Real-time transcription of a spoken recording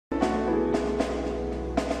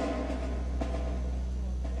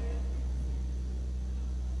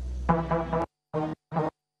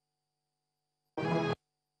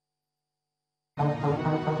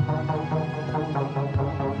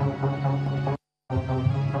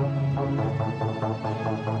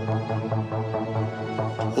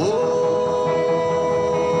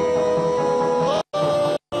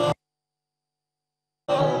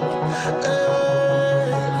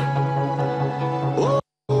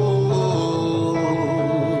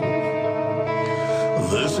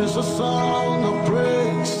a song of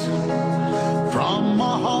praise from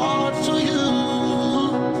my heart to you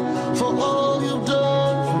for all you've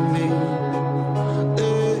done for me.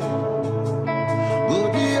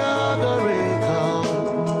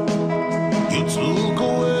 You took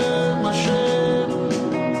away my shame.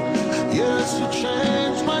 Yes, you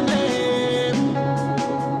changed my name.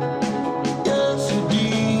 Yes, you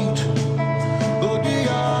did.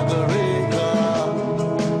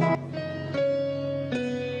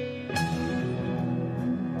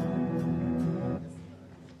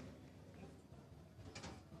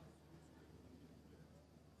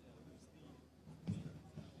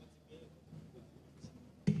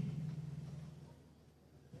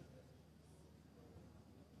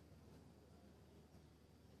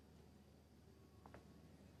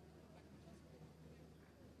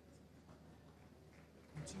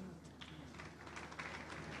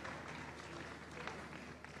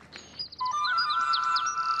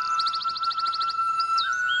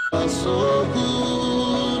 So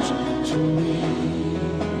good to me.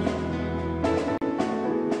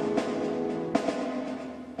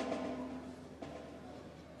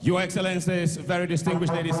 Your Excellencies, very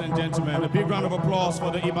distinguished ladies and gentlemen, a big round of applause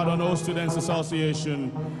for the Ibadan Students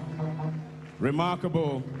Association.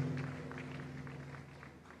 Remarkable.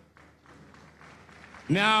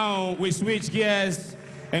 Now we switch gears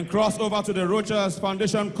and cross over to the Rochas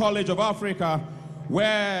Foundation College of Africa,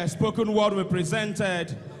 where spoken word will be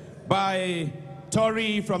presented by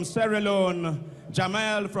Tori from Sierra Leone,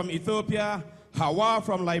 Jamel from Ethiopia, Hawa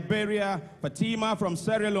from Liberia, Fatima from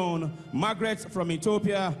Sierra Leone, Margaret from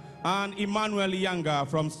Ethiopia, and Emmanuel Yanga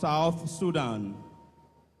from South Sudan.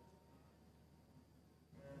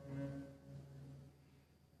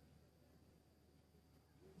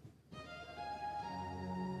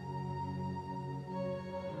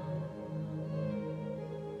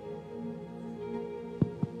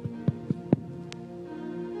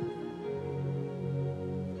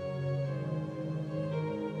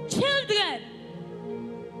 Children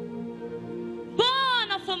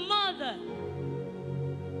born of a mother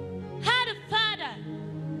had a father,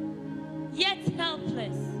 yet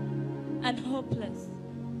helpless and hopeless.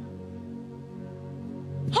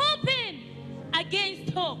 Hoping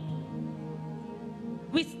against hope,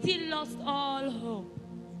 we still lost all hope.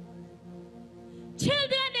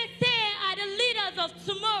 Children, they say, are the leaders of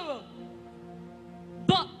tomorrow.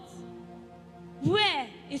 But where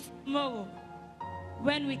is tomorrow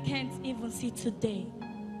when we can't even see today?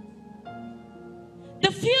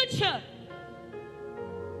 The future,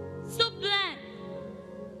 so blank,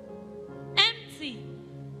 empty,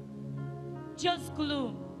 just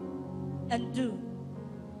gloom and doom.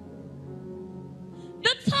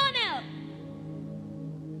 The tunnel,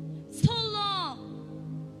 so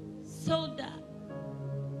long, so dark.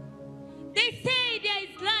 They say there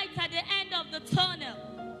is light at the end of the tunnel.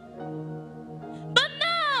 But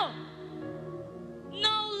now,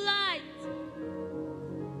 no light.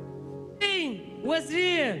 Pain was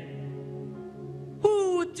real.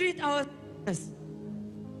 Who would treat our sickness?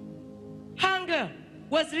 Hunger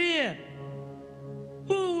was real.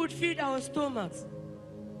 Who would feed our stomachs?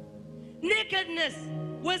 Nakedness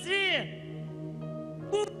was real.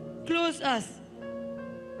 Who would clothe us?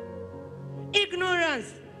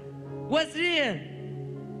 Ignorance was real.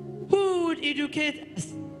 Who would educate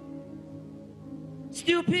us?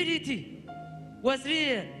 Stupidity was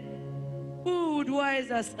real. Who would wise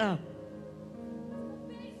us up?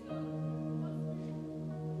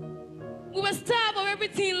 We were starved of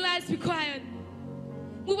everything life required.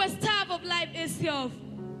 We were starved of life itself.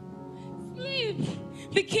 Sleep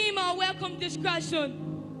became our welcome distraction.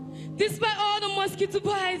 Despite all the mosquito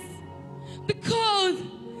bites, the cold,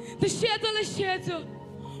 the shelter,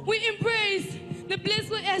 we embraced the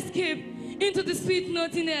blissful escape into the sweet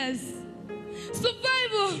nothingness.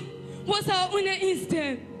 Survival was our only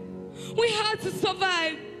instinct. We had to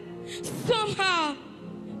survive somehow,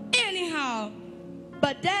 anyhow.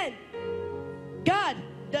 But then, God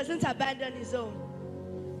doesn't abandon his own.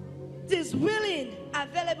 It is willing,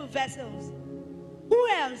 available vessels. Who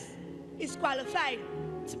else is qualified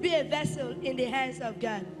to be a vessel in the hands of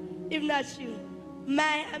God, if not you,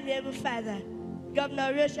 my amiable father,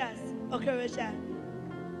 Governor Rochas, Okorocha?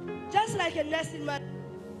 Just like a nursing mother,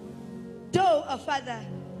 though a father,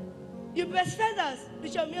 you breastfed us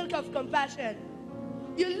with your milk of compassion.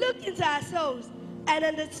 You looked into our souls and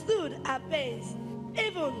understood our pains,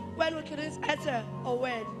 even when we couldn't utter a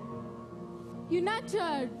word. You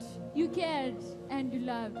nurtured, you cared, and you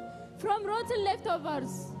loved. From rotten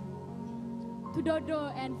leftovers to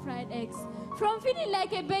dodo and fried eggs. From feeling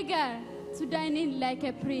like a beggar to dining like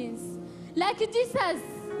a prince. Like Jesus,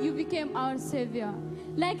 you became our savior.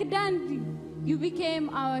 Like Dandy, you became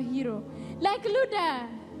our hero. Like Luda,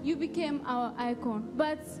 you became our icon.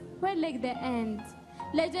 But where leg they end?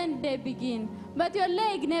 Legend they begin. But your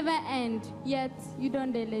leg never end, yet you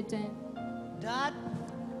don't the legend. Dad,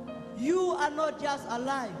 you are not just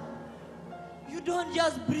alive. You don't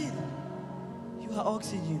just breathe. Your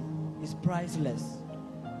oxygen is priceless.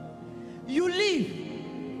 You live,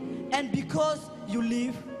 and because you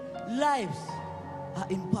live, lives are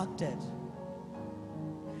impacted.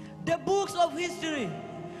 The books of history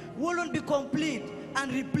wouldn't be complete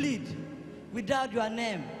and replete without your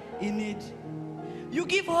name in it. You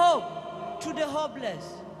give hope to the hopeless.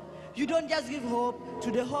 You don't just give hope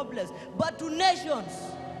to the hopeless, but to nations.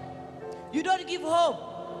 You don't give hope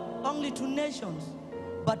only to nations,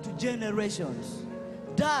 but to generations.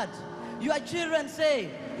 Dad, your children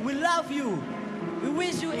say, we love you. We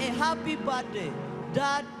wish you a happy birthday.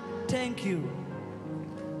 Dad, thank you.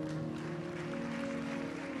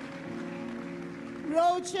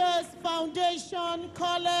 Rochas Foundation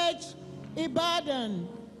College, Ibadan,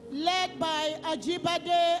 led by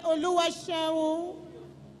Ajibade Oluwaseun,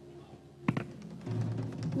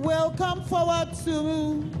 will come forward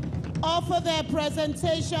to offer their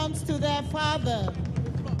presentations to their father.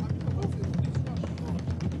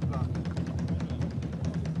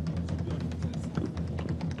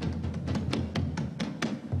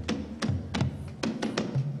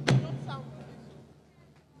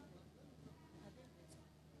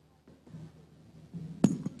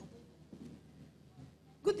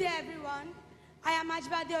 Good day, everyone. I am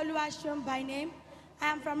Ajibade Oluwaseun by name. I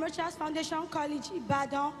am from Rochas Foundation College,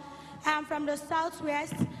 Ibadan. I am from the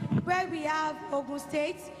Southwest, where we have Ogun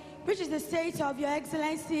State, which is the state of Your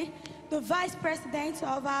Excellency, the Vice President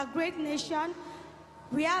of our great nation.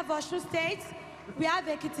 We have Osun State, we have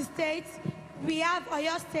Ekiti State, we have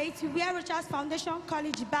Oyo State, where Rochas Foundation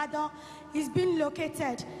College, Ibadan is being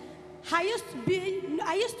located. I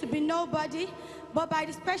used to be nobody, but by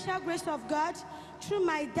the special grace of God, through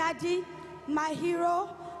my daddy, my hero,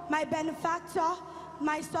 my benefactor,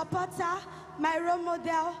 my supporter, my role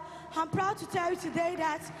model, I'm proud to tell you today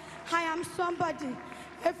that I am somebody,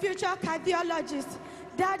 a future cardiologist.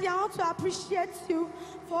 Daddy, I want to appreciate you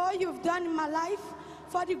for all you've done in my life,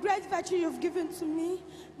 for the great virtue you've given to me.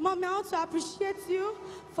 Mommy, I want to appreciate you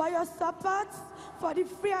for your support, for the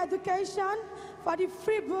free education, for the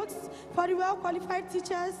free books, for the well-qualified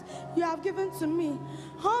teachers you have given to me.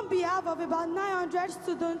 On behalf of about 900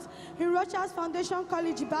 students in Rochas Foundation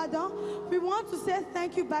College, Ibadan, we want to say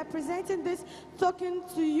thank you by presenting this token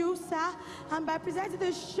to you, sir, and by presenting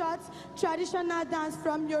this short traditional dance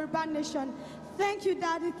from Yoruba Nation. Thank you,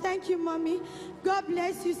 Daddy. Thank you, Mommy. God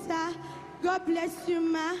bless you, sir. God bless you,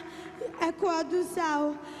 ma. Eku ọdún sá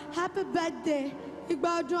o. Happy birthday.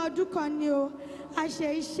 Ìgbà ọdún ọdún kan ni o.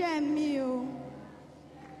 Àṣẹ iṣẹ́ mi o.